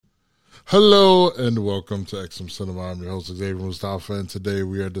Hello and welcome to XM Cinema. I'm your host Xavier Mustafa, and today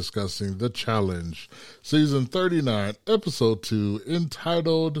we are discussing The Challenge, Season 39, Episode 2,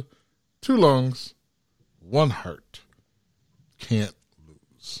 entitled Two Lungs, One Heart, Can't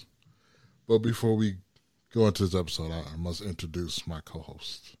Lose. But before we go into this episode, I must introduce my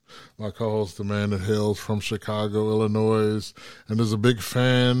co-host. My co-host, the man that hails from Chicago, Illinois, and is a big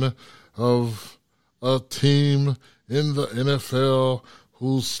fan of a team in the NFL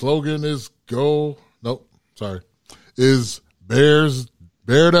whose slogan is Bear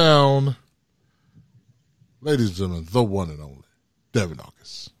Down. Ladies and gentlemen, the one and only Devin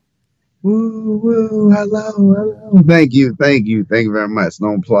August. Woo, woo, hello. Thank you very much.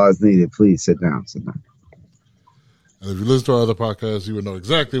 No applause needed. Please sit down. And if you listen to our other podcasts, you would know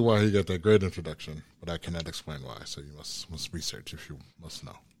exactly why he got that great introduction, but I cannot explain why, so you must research if you must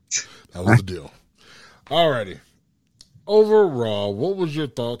know. That was the deal. Alrighty. Overall, what was your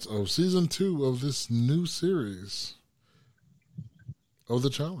thoughts of Season 2 of this new series of The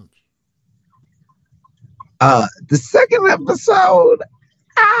Challenge? The second episode,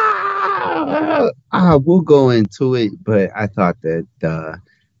 we'll go into it, but I thought that the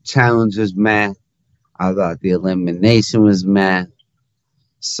challenge was meh. I thought the elimination was meh.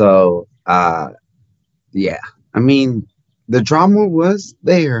 So, yeah. I mean, the drama was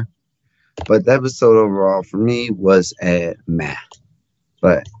there, but the episode overall for me was a meh.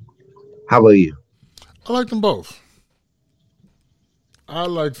 But how about you? I like them both. No, I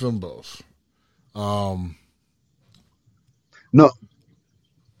like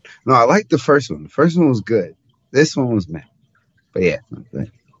the first one. The first one was good. This one was meh. But yeah. No,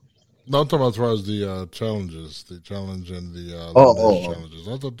 I'm talking about as far as the challenges, the challenge and the challenges.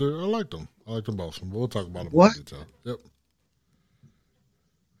 I liked them. I liked them both. We'll talk about them in detail. Yep.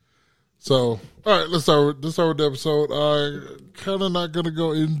 So, all right, let's start with the episode. I'm kind of not going to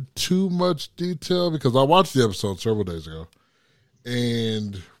go in too much detail because I watched the episode several days ago,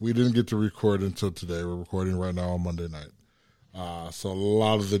 and we didn't get to record until today. We're recording right now on Monday night. So a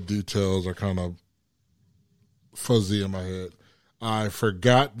lot of the details are kind of fuzzy in my head. I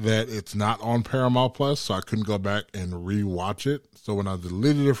forgot that it's not on Paramount Plus, so I couldn't go back and rewatch it. So when I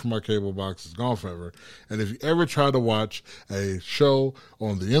deleted it from my cable box, it's gone forever. And if you ever try to watch a show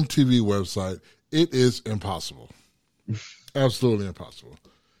on the MTV website, it is impossible. Absolutely impossible.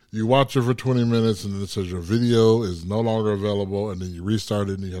 You watch it for 20 minutes, and then it says your video is no longer available, and then you restart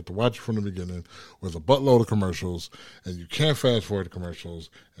it, and you have to watch it from the beginning with a buttload of commercials, and you can't fast forward the commercials,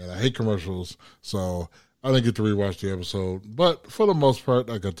 and I hate commercials, so I didn't get to rewatch the episode, but for the most part,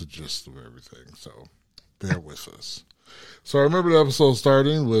 I got the gist of everything, so bear with us. So I remember the episode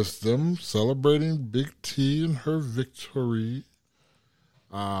starting with them celebrating Big T and her victory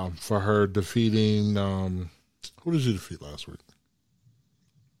for her defeating, who did she defeat last week?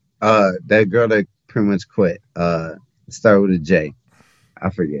 That girl that pretty much quit. Start with a J.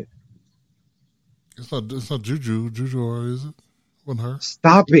 I forget. It's not Juju. Juju, is it? Wasn't her?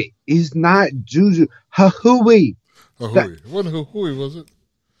 Stop it. It's not Juju. Hahui. Hahui. It wasn't Hahui, was it?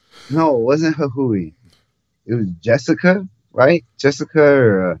 No, it wasn't Hahui. It was Jessica, right? Jessica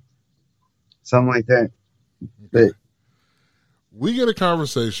or something like that. Okay. We get a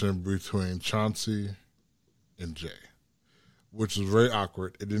conversation between Chauncey and Jay, which was very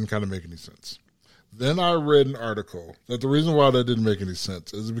awkward. It didn't kind of make any sense. Then I read an article that the reason why that didn't make any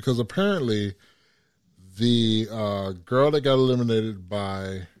sense is because apparently the girl that got eliminated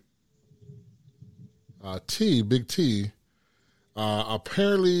by Big T,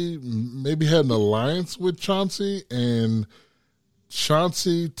 apparently maybe had an alliance with Chauncey, and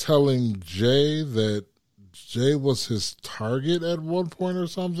Chauncey telling Jay that Jay was his target at one point or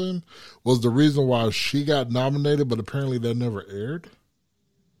something was the reason why she got nominated, but apparently that never aired.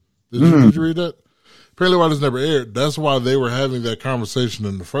 Did you read that? Apparently why this never aired. That's why they were having that conversation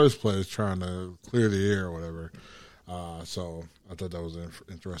in the first place, trying to clear the air or whatever. So I thought that was an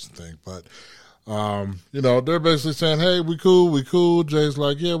interesting thing. But, they're basically saying, hey, we cool. Jay's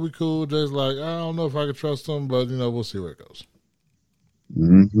like, yeah, we cool. Jay's like, I don't know if I can trust him, but, we'll see where it goes.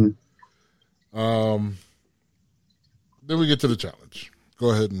 Mm-hmm. Then we get to the challenge.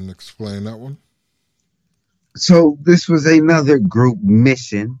 Go ahead and explain that one. So this was another group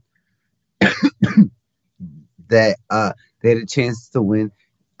mission that they had a chance to win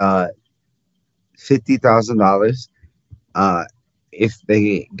 $50,000 if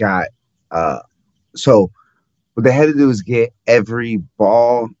they got so what they had to do is get every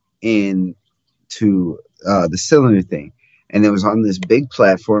ball into the cylinder thing, and it was on this big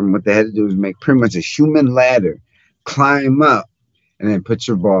platform. What they had to do was make pretty much a human ladder, climb up, and then put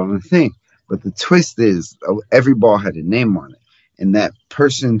your ball in the thing. But the twist is every ball had a name on it. and that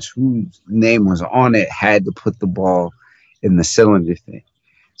person whose name was on it had to put the ball in the cylinder thing.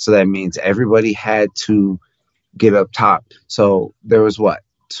 So that means everybody had to get up top. So there was what,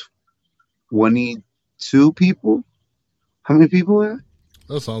 22 people? How many people were there?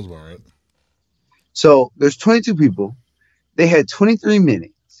 That sounds about right. So there's 22 people. They had 23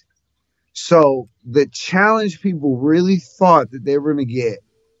 minutes. So the challenge people really thought that they were going to get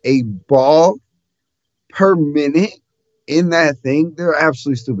a ball per minute in that thing. They're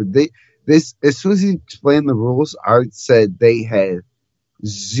absolutely stupid. This as soon as he explained the rules, I said they had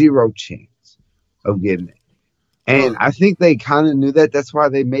zero chance of getting it. And I think they kind of knew that. That's why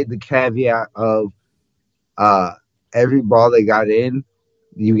they made the caveat of every ball they got in,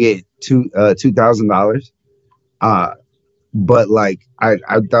 you get $2,000. But like I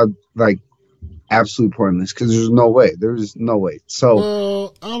thought like absolutely pointless because there's no way. There's no way. So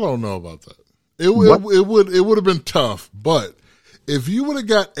well, I don't know about that. It would have been tough, but if you would have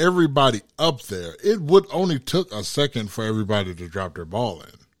got everybody up there, it would only took a second for everybody to drop their ball in.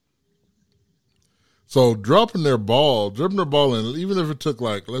 So dropping their ball in, even if it took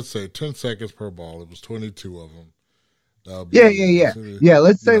like, let's say 10 seconds per ball, it was 22 of them. Yeah.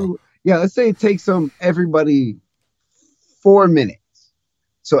 Let's say it takes everybody 4 minutes.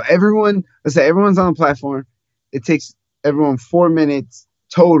 So let's say everyone's on the platform. It takes everyone 4 minutes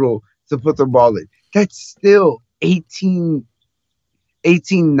total to put their ball in. That's still 19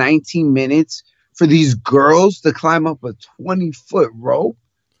 minutes for these girls to climb up a 20-foot rope.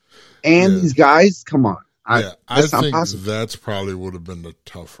 And these guys, come on. I think that's probably would have been the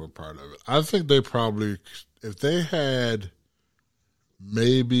tougher part of it. I think they probably, if they had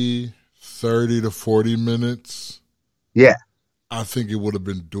maybe 30 to 40 minutes, I think it would have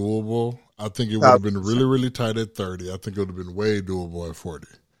been doable. I think it would have been really, really tight at 30. I think it would have been way doable at 40.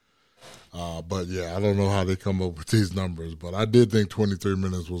 But yeah, I don't know how they come up with these numbers, but I did think 23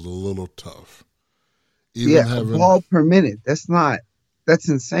 minutes was a little tough. A ball per minute. That's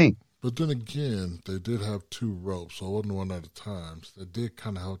insane. But then again, they did have 2 ropes, so it wasn't one at a time. So that did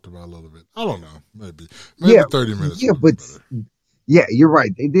kind of help them out a little bit. I don't know, maybe 30 minutes. Yeah, but yeah, you're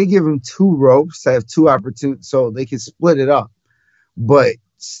right. They did give them 2 ropes to have 2 opportunities, so they could split it up. But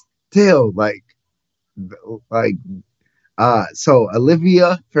still, so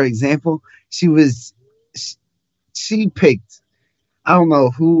Olivia, for example, she picked. I don't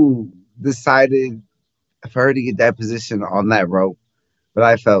know who decided for her to get that position on that rope. But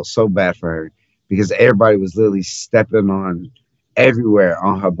I felt so bad for her because everybody was literally stepping on everywhere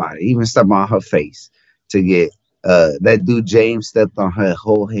on her body, even stepping on her face to get that dude James stepped on her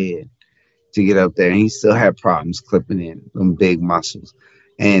whole head to get up there, and he still had problems clipping in them big muscles.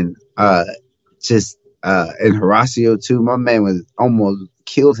 And and Horacio too, my man was almost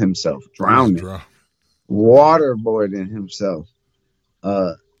killed himself, drowning, waterboarding himself.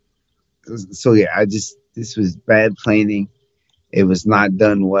 So yeah, this was bad planning. It was not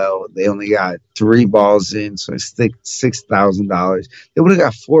done well. They only got 3 balls in, so it's $6,000. They would have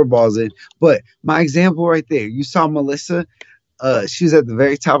got 4 balls in. But my example right there, you saw Melissa. She was at the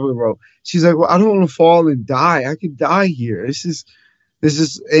very top of the rope. She's like, "Well, I don't want to fall and die. I could die here. This is,"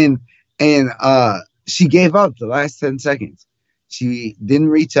 and she gave up the last 10 seconds. She didn't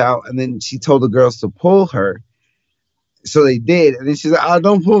reach out, and then she told the girls to pull her. So they did, and then she's like, "Oh,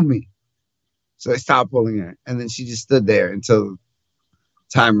 don't pull me." So they stopped pulling her, and then she just stood there until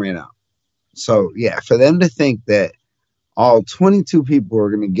time ran out. So, yeah, for them to think that all 22 people were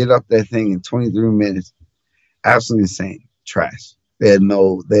going to get up that thing in 23 minutes, absolutely insane. Trash. They had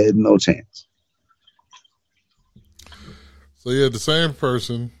no chance. So, yeah, the same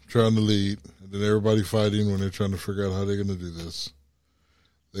person trying to lead, and then everybody fighting when they're trying to figure out how they're going to do this.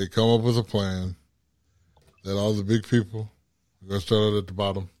 They come up with a plan that all the big people are going to start out at the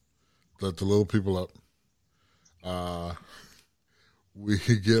bottom. Let the little people up. We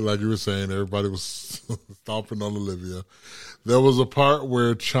get, like you were saying, everybody was stomping on Olivia. There was a part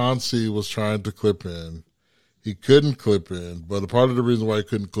where Chauncey was trying to clip in. He couldn't clip in, but a part of the reason why he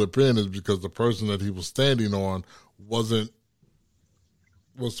couldn't clip in is because the person that he was standing on wasn't,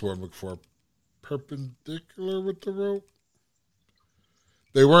 what's the word I'm looking for, perpendicular with the rope?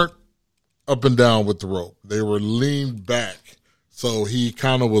 They weren't up and down with the rope. They were leaned back. So he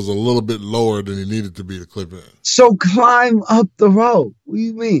kind of was a little bit lower than he needed to be to clip in. So climb up the rope. What do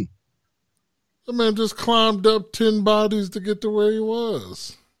you mean? The man just climbed up 10 bodies to get to where he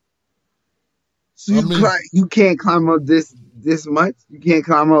was. So you can't climb up this much? You can't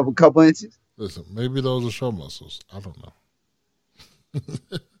climb up a couple inches? Listen, maybe those are show muscles. I don't know.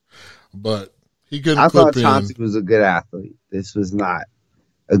 But he couldn't clip in. I thought Chauncey was a good athlete. This was not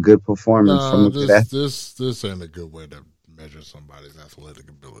a good performance from a good athlete. This ain't a good way to measure somebody's athletic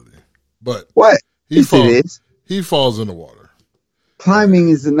ability. But What? he Yes, it falls. is. He falls in the water. Climbing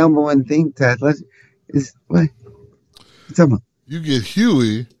is the number one thing to athletic. Is what? You talking about? You get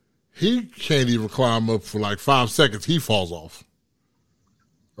Huey. He can't even climb up for like 5 seconds. He falls off.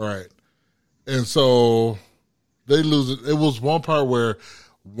 All right. And so they lose it. It was one part where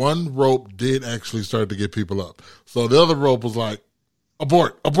one rope did actually start to get people up. So the other rope was like,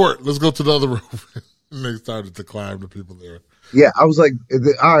 abort, let's go to the other rope. And they started to climb the people there. Yeah, I was like,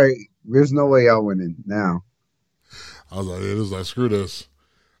 all right, there's no way y'all winning now. I was like, it was like, screw this.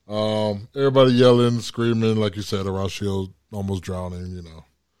 Everybody yelling, screaming, like you said, Horacio almost drowning, you know.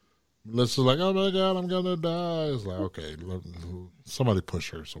 Melissa's like, oh my God, I'm going to die. It's like, okay, somebody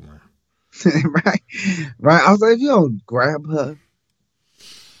push her somewhere. Right. I was like, if you don't grab her.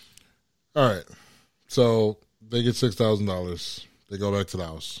 All right. So they get $6,000. They go back to the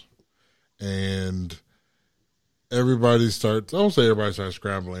house. And everybody starts, I don't say everybody starts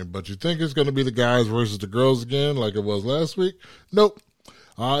scrambling, but you think it's going to be the guys versus the girls again like it was last week? Nope.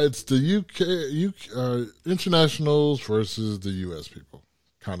 It's the UK internationals versus the US people.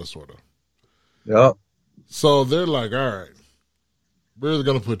 Kind of, sort of. Yep. So they're like, all right, we're either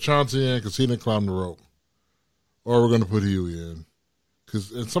going to put Chauncey in because he didn't climb the rope, or we're going to put Huey in.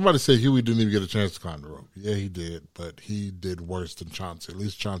 And somebody said Huey didn't even get a chance to climb the rope. Yeah, he did, but he did worse than Chauncey. At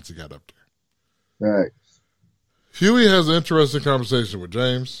least Chauncey got up there. Right. Huey has an interesting conversation with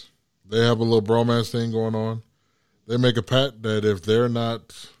James. They have a little bromance thing going on. They make a pact that if they're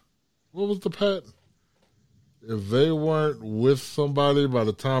not, what was the pact? If they weren't with somebody by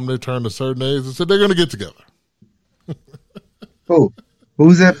the time they turned a certain age, they said they're going to get together. Who?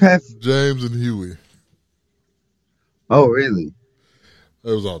 Who's that, Pat? James and Huey. Oh, really?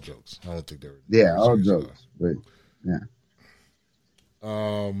 It was all jokes. I don't think they were. Yeah, all jokes. But yeah.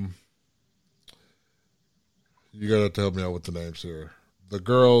 You got to help me out with the names here. A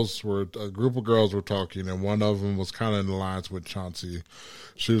group of girls were talking, and one of them was kind of in alliance with Chauncey.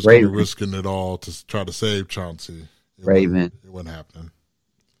 She was kind of risking it all to try to save Chauncey. Raven. It wasn't happening.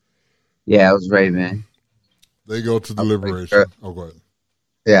 Yeah, it was Raven. They go to deliberation. Oh, go ahead.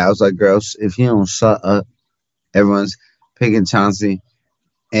 Yeah, I was like, girls, if you don't shut up, everyone's picking Chauncey.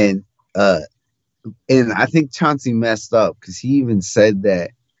 And I think Chauncey messed up because he even said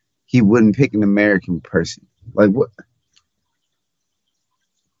that he wouldn't pick an American person. Like, what?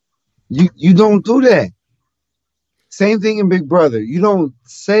 You don't do that. Same thing in Big Brother. You don't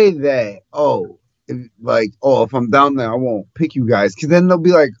say that, if I'm down there, I won't pick you guys. Because then they'll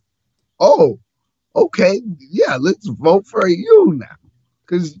be like, oh, okay, yeah, let's vote for you now.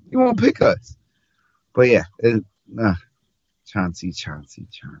 Because you won't pick us. But yeah, Chauncey.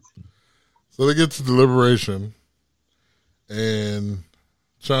 So they get to deliberation, and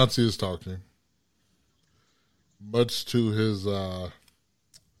Chauncey is talking, much to his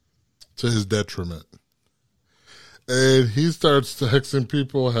detriment. And he starts texting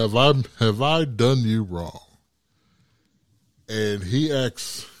people, have I done you wrong? And he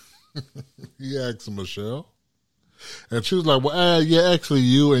asks Michelle. And she was like, well, yeah, actually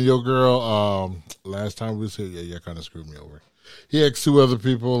you and your girl, last time we said, yeah, kind of screwed me over. He asked two other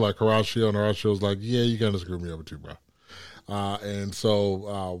people, like Horacio, and Horacio was like, yeah, you kind of screwed me over too, bro. And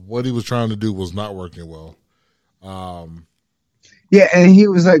so what he was trying to do was not working well. Yeah, and he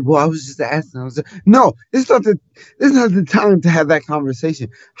was like, well, I was just asking. I was like, no, this is not the time to have that conversation.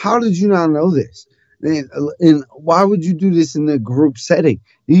 How did you not know this? And why would you do this in the group setting?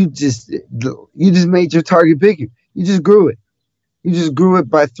 You just made your target bigger. You just grew it. You just grew it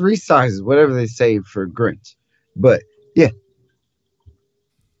by 3 sizes, whatever they say for Grinch. But yeah.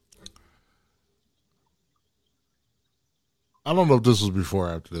 I don't know if this was before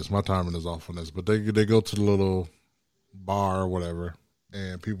or after this. My timing is off on this, but they go to the little bar or whatever,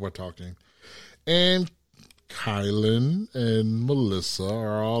 and people are talking, and Kylan and Melissa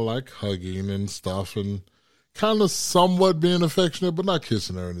are all like hugging and stuff, and kind of somewhat being affectionate, but not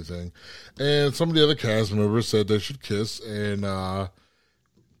kissing or anything. And some of the other cast members said they should kiss, and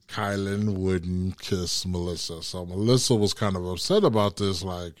Kylan wouldn't kiss Melissa. So Melissa was kind of upset about this,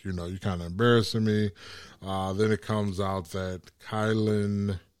 like, you know, you're kind of embarrassing me. Then it comes out that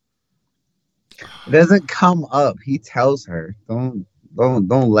Kylan... It doesn't come up. He tells her, don't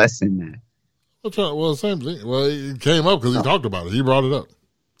lessen that. Well, same thing. Well, it came up because he talked about it. He brought it up.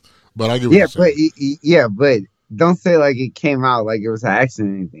 But I get what you're saying. But don't say like it came out like it was an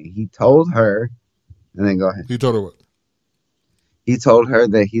accident or anything. He told her, and then go ahead. He told her what? He told her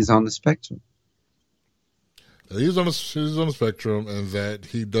that he's on the spectrum. He's on the spectrum, and that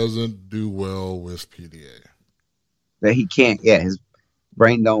he doesn't do well with PDA. That he can't. Yeah, his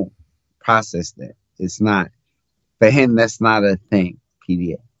brain don't process that. It's not For him, that's not a thing.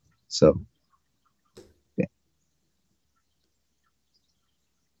 PDA. So yeah.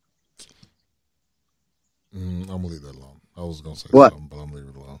 I'm gonna leave that alone. I was gonna say What? something, but I'm gonna leave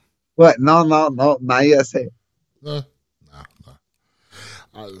it alone. What? No, no, no. Now you gotta say it. Nah,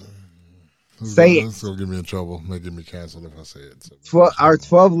 nah. Say it. It's gonna get me in trouble. May get me canceled if I say it. So our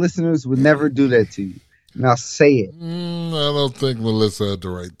 12 listeners would never do that to you. Now say it. I don't think Melissa had the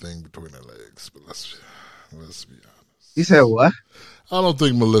right thing between her legs, but let's be honest. You said what? I don't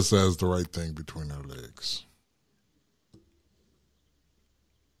think Melissa has the right thing between her legs.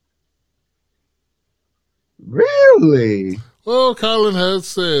 Really? Well, Colin has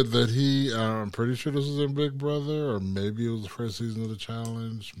said that I'm pretty sure this was in Big Brother, or maybe it was the first season of the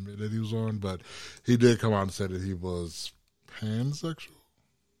challenge that he was on, but he did come out and say that he was pansexual,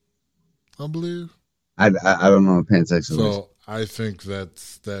 I believe. I don't know what pansexual is. So I think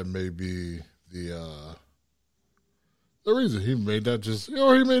that may be the reason he made that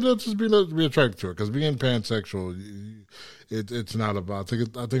be attracted to it, because being pansexual, it's not about. I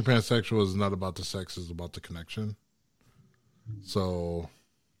think pansexual is not about the sex; it's about the connection. So,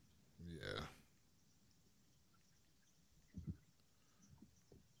 yeah.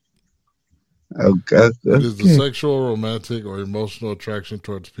 Okay. It is the sexual, romantic, or emotional attraction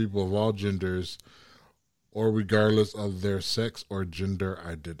towards people of all genders, or regardless of their sex or gender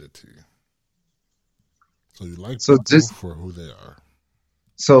identity. So you like people for who they are.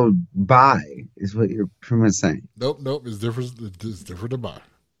 So bi is what you're pretty much saying. Nope. It's different. It's different to bi.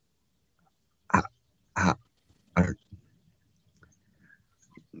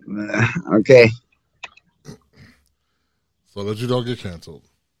 Okay. So that you don't get canceled.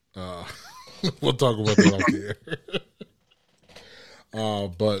 We'll talk about that off the air.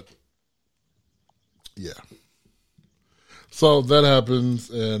 But yeah. So that happens,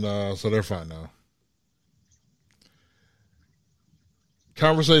 and so they're fine now.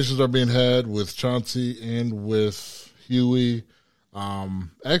 Conversations are being had with Chauncey and with Huey.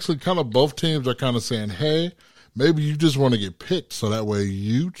 Actually, kind of both teams are kind of saying, hey, maybe you just want to get picked so that way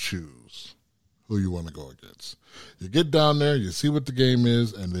you choose who you want to go against. You get down there, you see what the game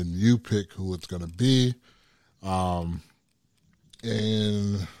is, and then you pick who it's going to be. And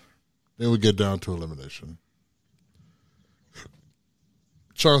then we get down to elimination.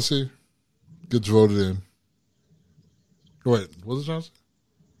 Chauncey gets voted in. Wait, was it Chauncey?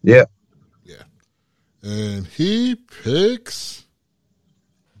 Yeah. Yeah. And he picks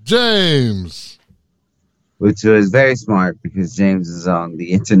James. Which was very smart because James is on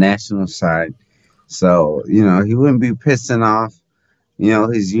the international side. So, he wouldn't be pissing off,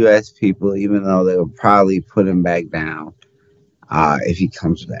 his U.S. people, even though they would probably put him back down if he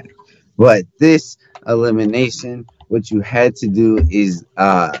comes back. But this elimination, what you had to do is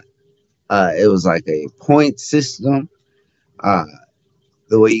it was like a point system.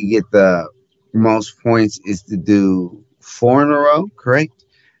 The way you get the most points is to do 4 in a row, correct?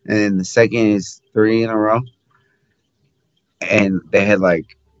 And then the second is 3 in a row. And they had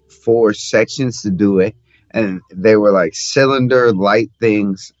like 4 sections to do it. And they were like cylinder light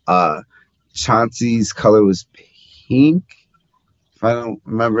things. Chauncey's color was pink. If I don't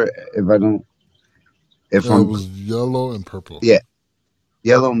remember, it was yellow and purple. Yeah.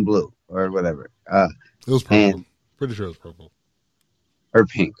 Yellow and blue or whatever. It was purple. Pretty sure it was purple. Or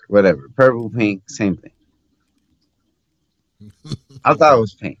pink, whatever. Purple, pink, same thing. I thought it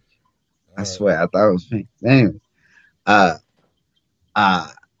was pink. I swear, I thought it was pink. Anyway,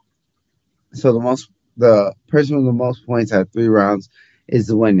 so the person with the most points out of 3 rounds is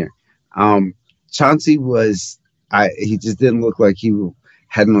the winner. Chauncey he just didn't look like he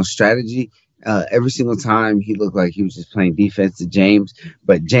had no strategy. Every single time he looked like he was just playing defense to James,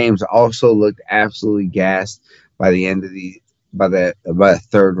 but James also looked absolutely gassed by the end of by the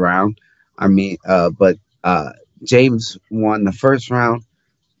 3rd round. But James won the 1st round.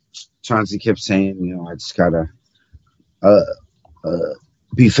 Chauncey kept saying, I just gotta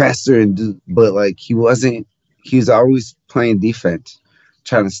be faster but like he wasn't. He was always playing defense,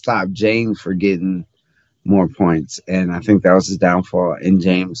 trying to stop James for getting more points, and I think that was his downfall. And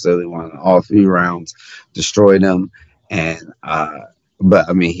James really won all 3 rounds, destroyed him, and but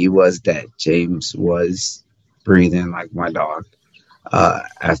he was dead. James was breathing like my dog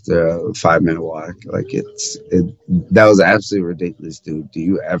after a 5-minute walk. Like that was absolutely ridiculous, dude. Do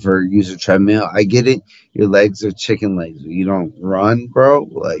you ever use a treadmill? I get it, your legs are chicken legs, you don't run, bro.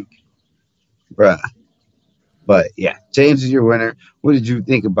 Like, bruh. But yeah, James is your winner. What did you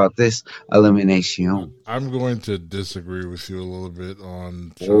think about this elimination? I'm going to disagree with you a little bit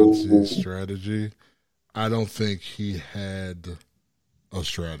on Chauncey's strategy. I don't think he had a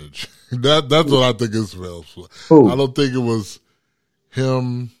strategy. That's what I think it smells. I don't think it was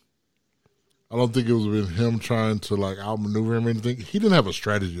him. I don't think it was him trying to like outmaneuver him or anything. He didn't have a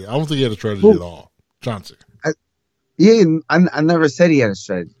strategy. I don't think he had a strategy at all. Chauncey. I never said he had a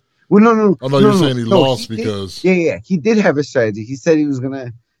strategy. Well, no. Oh, no, you're saying he lost because... Yeah, he did have a strategy. He said he was going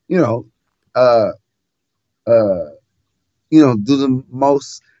to, do the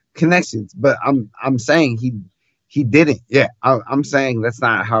most connections. But I'm saying he didn't. Yeah, I'm saying that's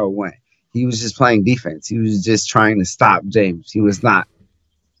not how it went. He was just playing defense. He was just trying to stop James. He was not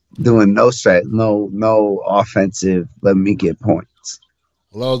doing no offensive, let me get points.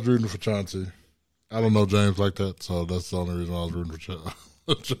 Well, I was rooting for Chauncey. I don't know James like that, so that's the only reason I was rooting for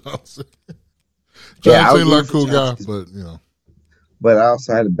Chauncey. Chauncey seemed like a cool guy, but, But I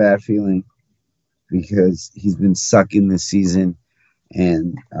also had a bad feeling because he's been sucking this season,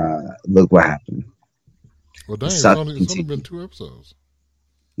 and look what happened. Well, dang, it's only been 2 episodes.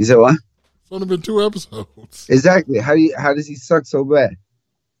 You said what? It's only been 2 episodes. Exactly. How does he suck so bad?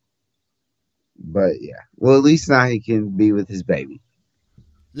 But, yeah. Well, at least now he can be with his baby.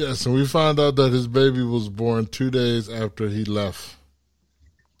 Yes, and we found out that his baby was born 2 days after he left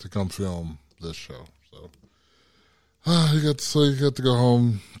to come film this show. So he got to go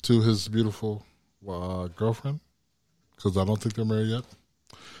home to his beautiful girlfriend, because I don't think they're married yet,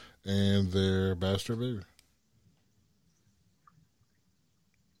 and their bastard baby.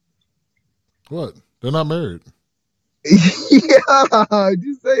 What? They're not married. Yeah,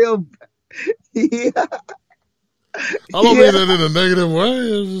 you say yeah. I don't mean that in a negative way.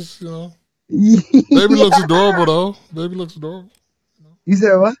 It's just, Baby looks adorable, though. Baby looks adorable. You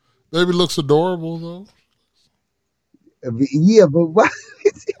said what? Baby looks adorable, though. Yeah, but why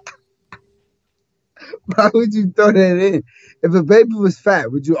would you throw that in? If a baby was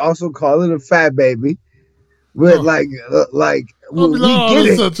fat, would you also call it a fat baby? But we get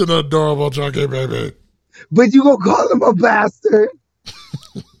it. Such an adorable chunky baby. But you gonna call him a bastard?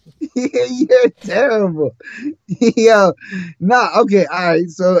 Yeah, you're terrible. Yo, okay, all right.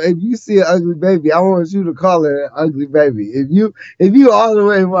 So if you see an ugly baby, I want you to call it an ugly baby. If you all the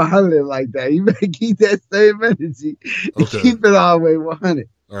way 100 like that, you better keep that same energy. Okay. Keep it all the way 100.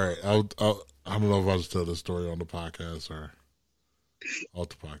 All right. I don't know if I'll just tell this story on the podcast or off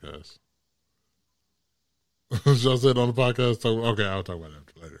the podcast. Should I say it on the podcast? Okay, I'll talk about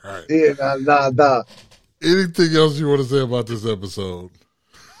it later. All right. Yeah, nah. Anything else you want to say about this episode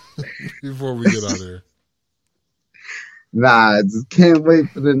before we get out of here? Nah, just can't wait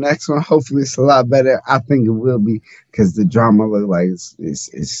for the next one. Hopefully it's a lot better. I think it will be, because the drama look like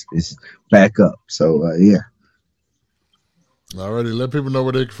it's back up. So, yeah. Alrighty, let people know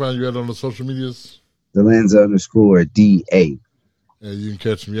where they can find you at on the social medias. Delenza_DA. And you can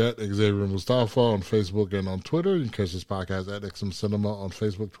catch me at Xavier Mustafa on Facebook and on Twitter. You can catch this podcast at XM Cinema on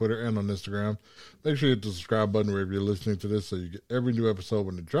Facebook, Twitter, and on Instagram. Make sure you hit the subscribe button wherever you're listening to this so you get every new episode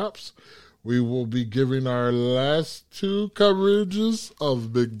when it drops. We will be giving our last 2 coverages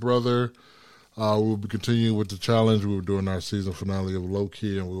of Big Brother. We'll be continuing with the challenge. We're doing our season finale of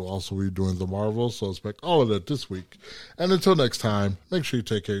Low-Key, and we will also be doing The Marvels. So expect all of that this week. And until next time, make sure you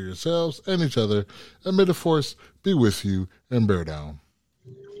take care of yourselves and each other. And may the Force be with you and bear down.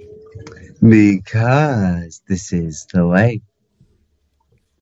 Because this is the way.